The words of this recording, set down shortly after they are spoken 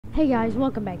Hey guys,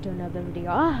 welcome back to another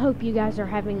video. I hope you guys are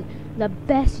having the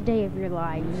best day of your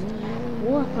lives.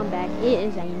 Welcome back. It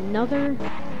is another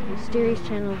Mysterious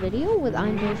Channel video with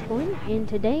I'm Dogecoin, and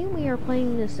today we are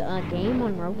playing this game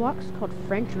on Roblox called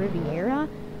French Riviera.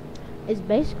 It's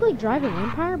basically Driving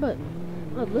Empire, but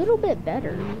a little bit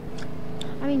better.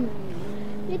 I mean,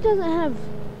 it doesn't have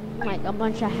like a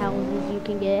bunch of houses you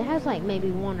can get. It has like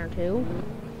maybe one or two,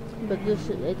 but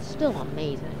it's still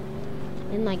amazing.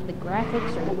 And like the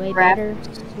graphics are way better.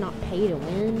 It's not pay to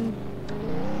win.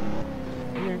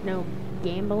 And there's no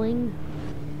gambling.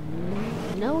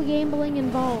 No gambling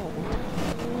involved.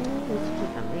 It's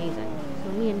just amazing.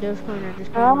 So me and Dogecoin are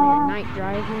just going on a night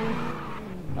drive here.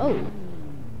 Oh.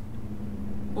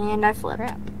 And I flipped.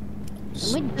 Crap. And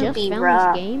we just found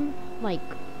this game like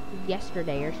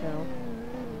yesterday or so.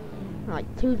 Or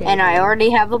like 2 days And I ago.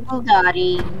 already have a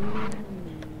Bugatti.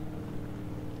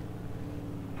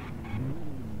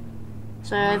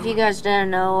 So if you guys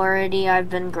didn't know already, I've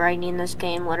been grinding this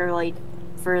game literally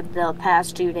for the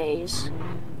past 2 days.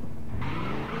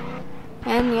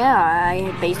 And yeah,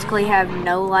 I basically have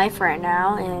no life right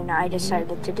now, and I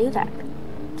decided to do that.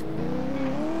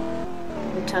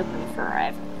 It took me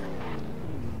forever.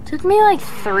 It took me like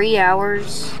 3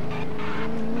 hours to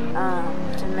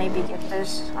maybe get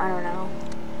this. I don't know.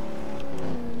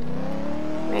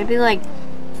 Maybe like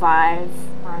 5.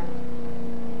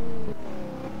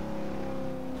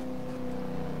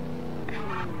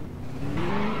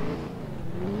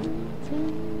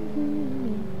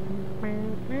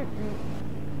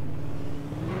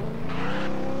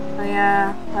 Oh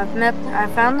yeah, I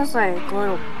found this like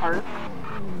little park,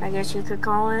 I guess you could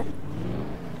call it,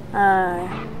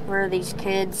 where these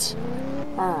kids,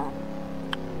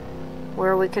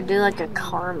 where we could do like a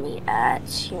car meet at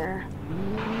here.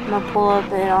 I'm gonna pull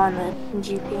up it on the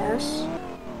GPS.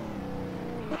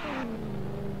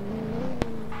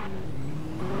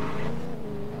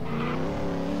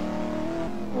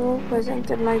 Oh, I think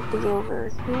it might be over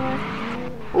here.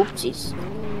 Oopsies.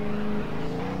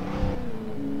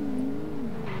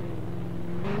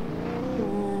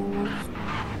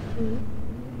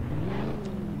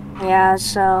 Yeah,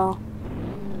 so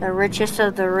the richest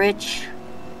of the rich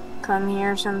come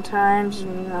here sometimes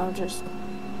and, you know, just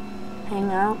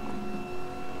hang out.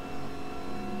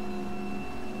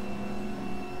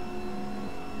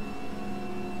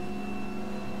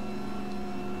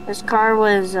 This car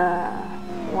was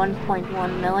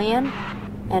 1.1 million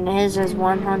and his is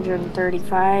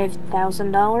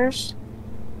 $135,000,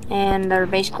 and they're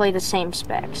basically the same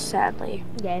specs, sadly.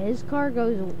 Yeah, his car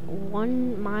goes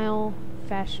 1 mile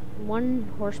fast, 1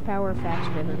 horsepower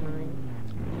faster than mine.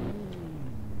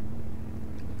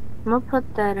 I'm gonna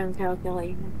put that in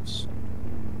calculations.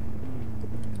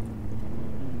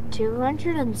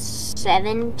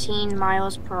 217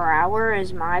 miles per hour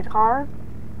is my car.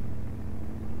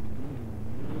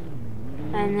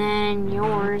 And then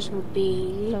yours would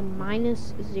be... So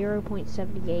minus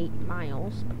 0.78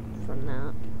 miles from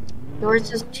that.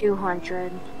 Yours is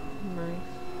 200. Nice.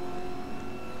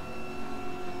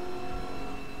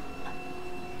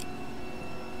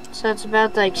 So it's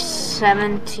about like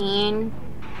 17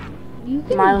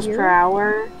 miles per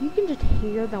hour. You can just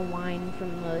hear the whine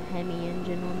from the Hemi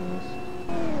engine on this.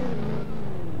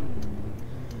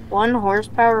 1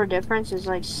 horsepower difference is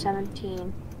like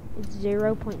 17. It's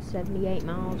 0.78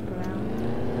 miles per hour.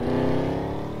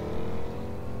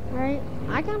 Alright,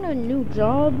 I got a new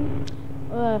job,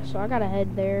 so I gotta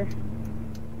head there.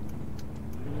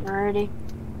 Alrighty.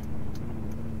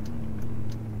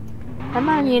 How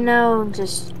about, you know,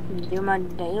 just do my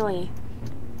daily?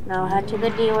 You know, head to the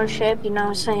dealership, you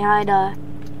know, say hi to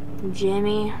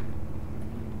Jimmy.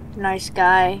 Nice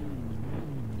guy.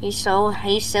 He sold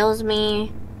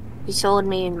me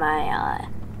my,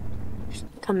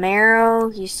 Camaro,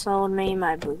 he sold me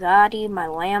my Bugatti, my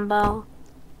Lambo,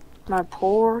 my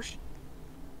Porsche.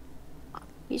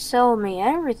 He sold me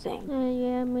everything.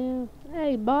 Yeah, man.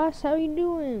 Hey, boss, how you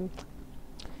doing?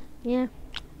 Yeah,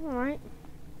 alright.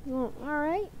 Well,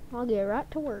 alright, I'll get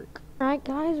right to work. Alright,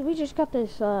 guys, we just got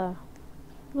this,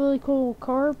 really cool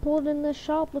car pulled in this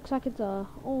shop. Looks like it's a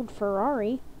old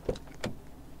Ferrari.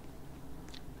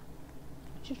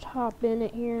 Just hop in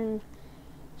it here and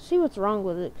see what's wrong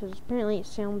with it, because apparently it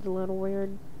sounds a little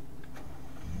weird.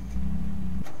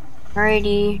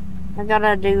 Alrighty, I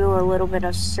gotta do a little bit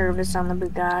of service on the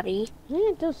Bugatti. Yeah,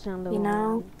 it does sound a little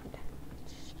know? weird.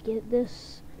 Just get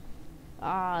this.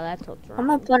 Ah, that's what's wrong. I'm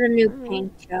gonna put a new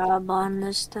paint job on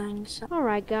this thing. So.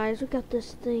 Alright, guys, we got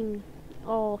this thing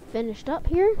all finished up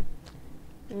here.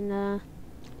 And,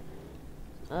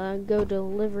 go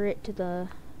deliver it to the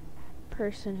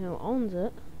person who owns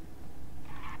it.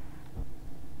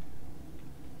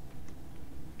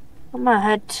 I'm gonna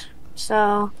head.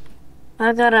 So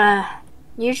I gotta.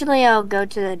 Usually I'll go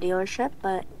to the dealership,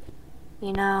 but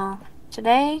you know,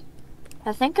 today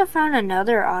I think I found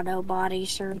another auto body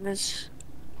service.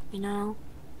 You know.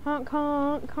 Honk,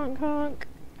 honk, honk, honk.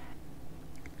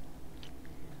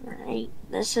 Alright,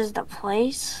 this is the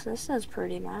place. This is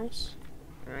pretty nice.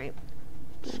 Alright.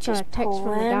 Just got a Just text pull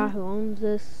from the guy in. who owns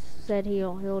this. Said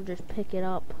he'll just pick it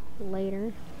up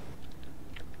later.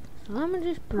 So I'm gonna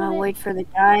just I'm put gonna it wait for the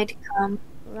guy to come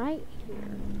right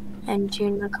here. and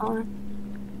tune the car.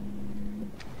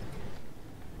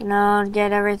 You know,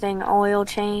 get everything oil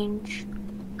change.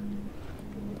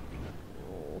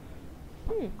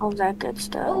 All that good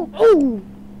stuff. Oh, oh,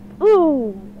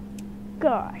 oh,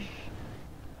 gosh.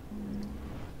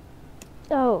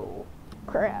 Oh,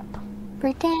 crap.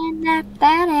 Pretend that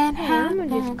didn't Hey, I'm gonna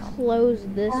just happen. close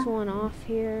this one off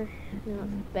here. No,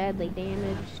 it's badly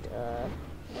damaged.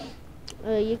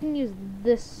 You can use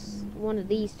one of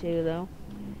these two though.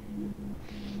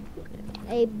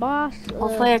 Hey, boss.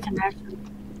 Hopefully I can actually.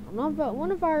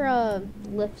 One of our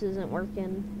lifts isn't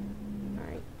working. All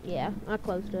right. Yeah, I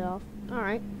closed it off. All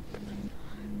right.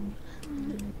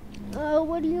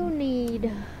 What do you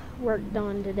need work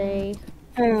done today?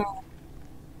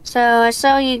 So I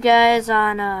saw you guys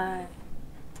on I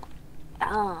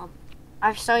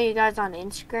saw you guys on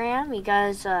Instagram. You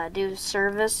guys do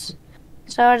service.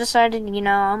 So I decided, you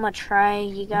know, I'm gonna try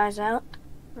you guys out.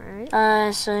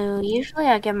 Alright. So usually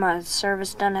I get my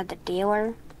service done at the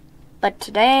dealer, but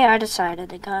today I decided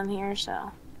to come here,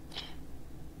 so.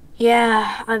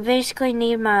 Yeah, I basically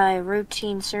need my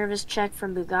routine service check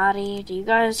from Bugatti. You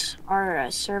guys are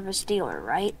a service dealer,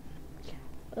 right?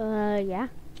 Yeah.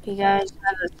 You guys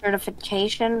have a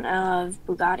certification of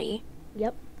Bugatti.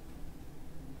 Yep.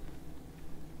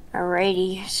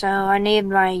 Alrighty, so I need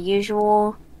my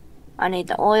usual. I need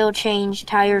the oil changed,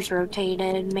 tires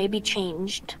rotated, maybe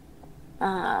changed.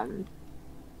 You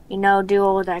know, do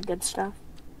all of that good stuff.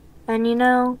 And you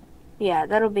know, yeah,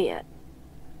 that'll be it.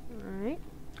 Alright.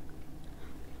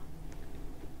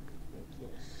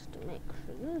 Just to make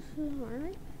sure this is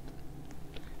alright.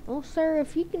 Well, sir,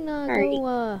 if you can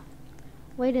go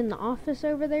wait in the office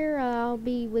over there, I'll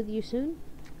be with you soon.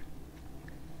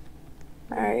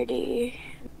 Alrighty.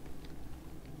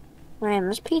 Man,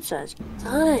 this pizza is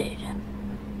good.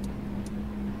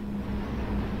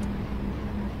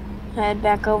 Head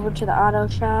back over to the auto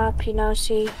shop, you know,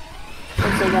 see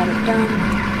if they got it done.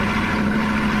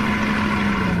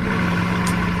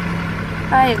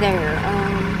 Hi there,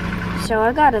 so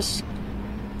I got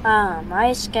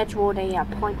I scheduled a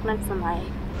appointment for my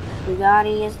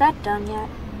Bugatti. Is that done yet?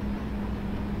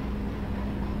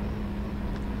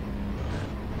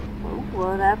 Oh,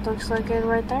 well, that looks like it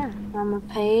right there. I'm gonna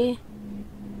pay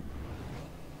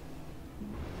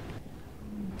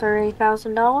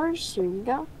 $30,000. Here you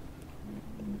go.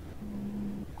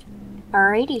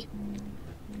 Alrighty.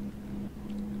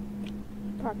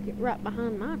 Park it right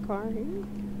behind my car here.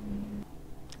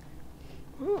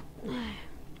 Oh.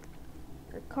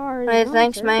 Your car is Hey, gone,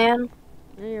 thanks, sir. man.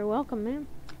 You're welcome, ma'am.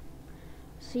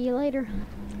 See you later.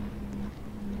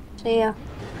 See ya.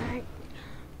 Alright.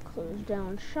 Close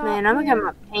down shop. Man, I'm gonna here. get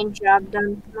my paint job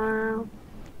done tomorrow.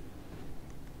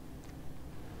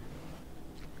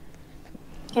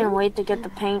 Can't wait to get the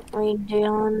paint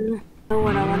redone. Know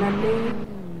what I wanna do.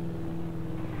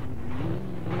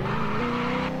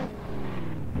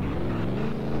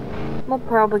 We'll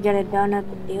probably get it done at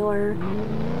the dealer.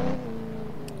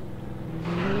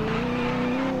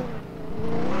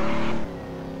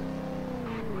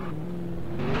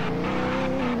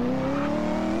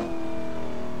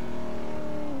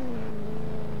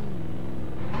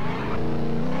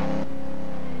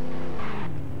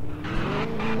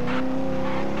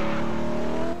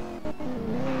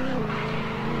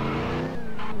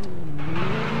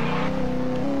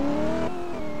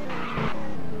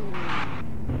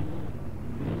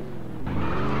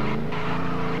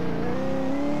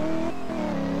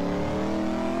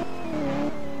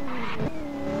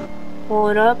 Pull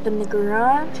it up in the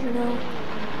garage, you know.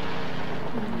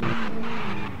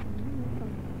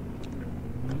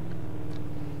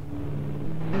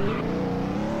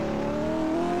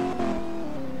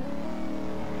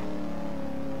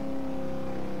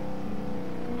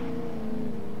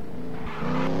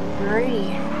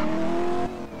 Alrighty.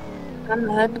 I'm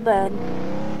gonna head to bed.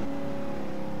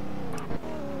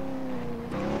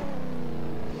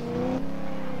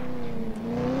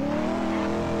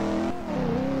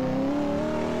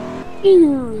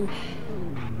 Ew.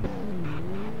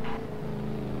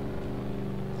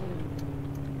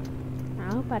 I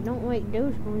hope I don't wake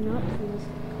Dogecoin up for this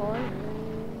car.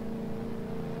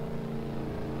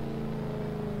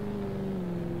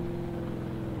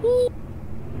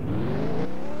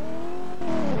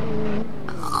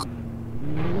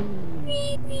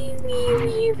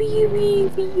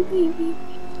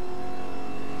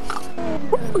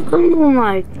 Oh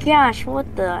my gosh,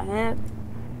 what the heck?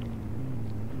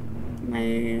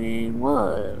 Man,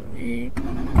 what the heck?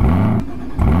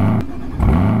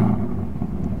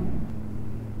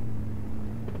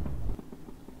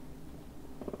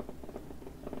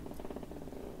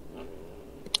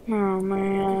 Oh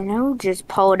man, who just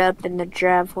pulled up in the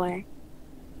driveway?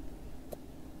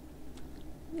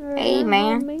 Hey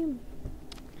man.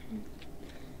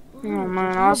 Oh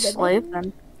man, I was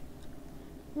sleeping.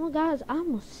 Well guys, I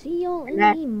will see y'all in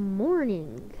That- the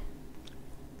morning.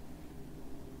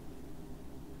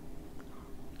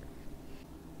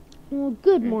 Well,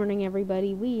 good morning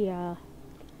everybody.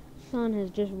 Sun has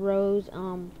just rose.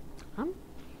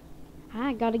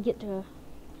 I gotta get to,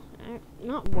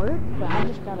 not work, but I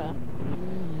just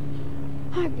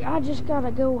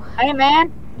gotta go Hey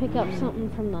man, pick up something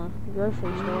from the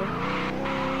grocery store.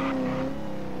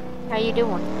 how you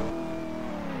doing?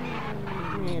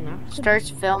 Man, Starts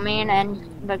filming in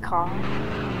the car.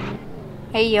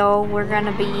 Hey yo, we're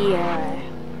gonna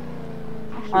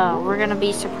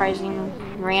be surprising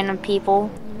random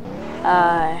people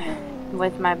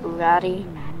with my Bugatti.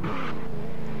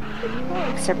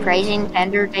 Surprising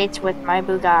Tinder dates with my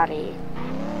Bugatti.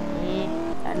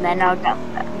 And then I'll dump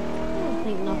them. I don't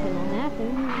think nothing will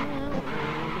happen.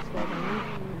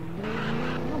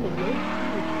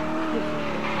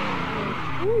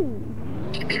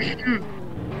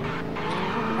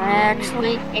 I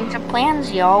actually changed the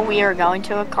plans, y'all. We are going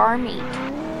to a car meet.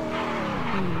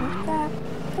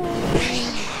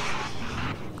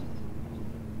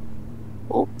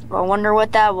 Oh, I wonder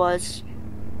what that was.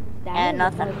 And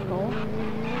nothing.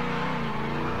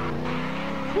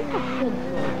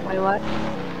 Wait, what?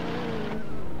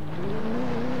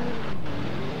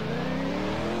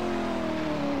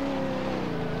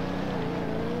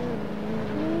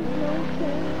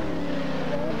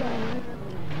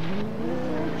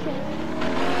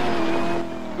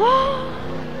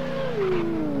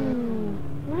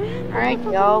 Alright,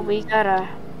 y'all, we gotta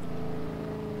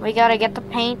get the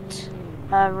paint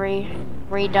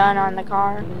redone on the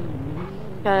car,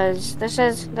 because this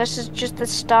is just the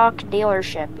stock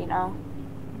dealership, you know.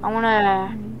 I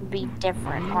wanna be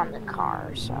different on the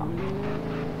car, so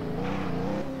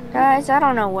guys, I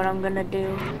don't know what I'm gonna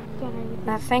do.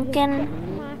 I'm thinking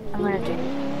I'm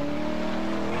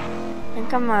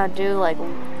gonna do like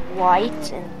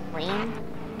white and green.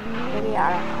 Maybe,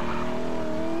 I don't know.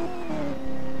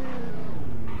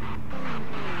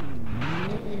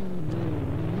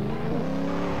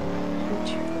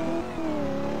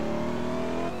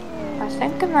 I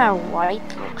think that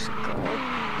white looks good.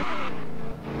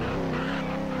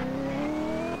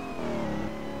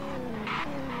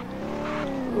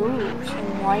 Ooh,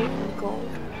 some white and gold.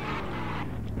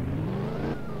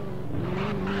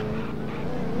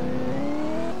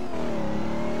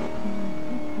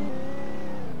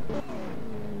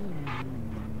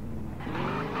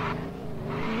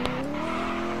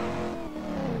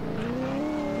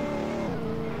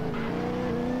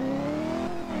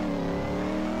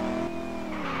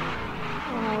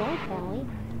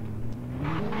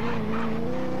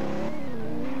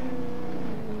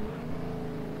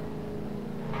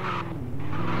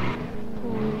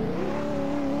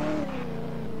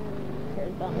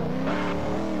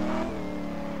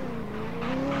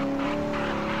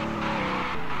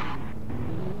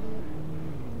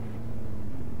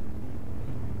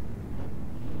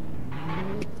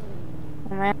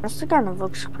 Man, this kind of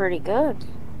looks pretty good.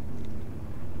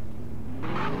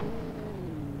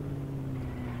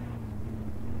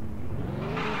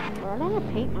 Where did I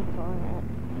paint my car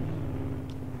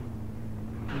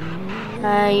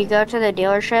at? You go to the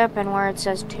dealership and where it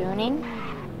says tuning,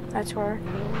 that's where.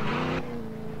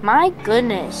 My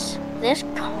goodness, this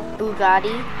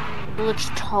Bugatti looks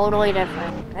totally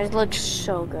different. It looks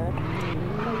so good,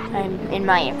 in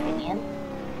my opinion.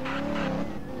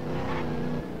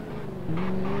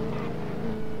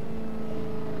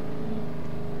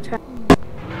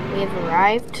 We have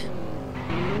arrived.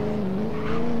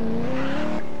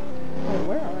 Wait,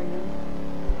 where are you?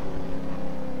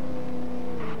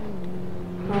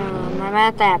 I'm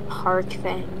at that park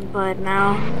thing, but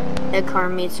now the car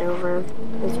meet's over.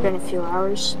 It's been a few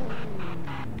hours.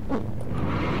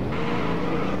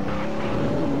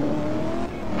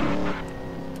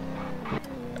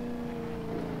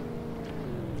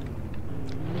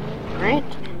 Right?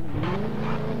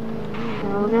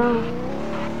 Oh no.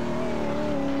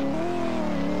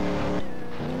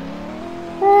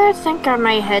 I think I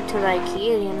might head to the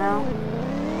IKEA, you know.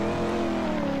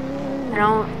 I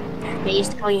don't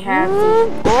basically have the...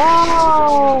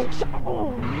 Whoa!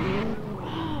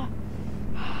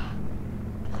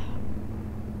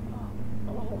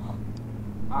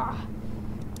 Ah,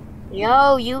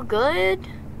 Yo, you good?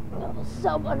 oh,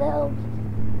 someone help.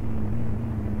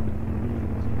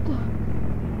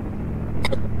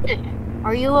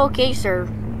 Are you okay, sir?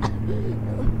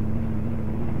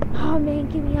 Oh man,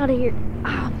 get me out of here.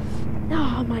 Ah,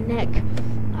 oh, my neck.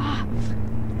 Ah,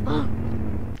 ah,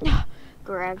 ah,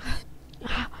 Greg.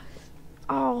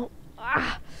 oh,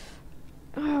 ah,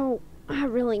 oh, I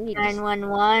really need to.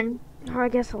 911. Oh, I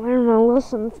guess I learned my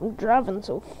lesson from driving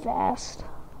so fast.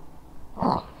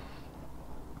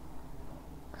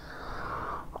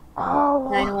 Oh,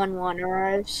 911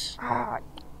 arrives. ah,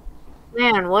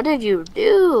 Man, what did you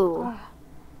do? ah,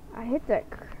 I hit that.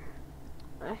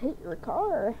 I hit your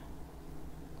car.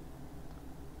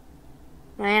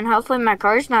 Man, hopefully my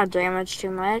car's not damaged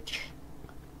too much.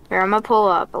 Here, I'm gonna pull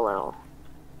up a little.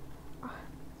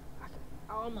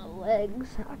 Oh, my legs.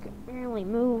 I can barely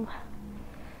move.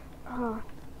 Oh.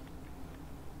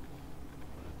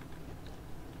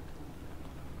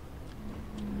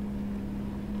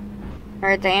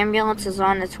 Alright, the ambulance is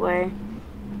on its way.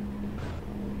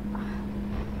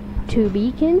 To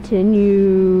be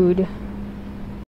continued.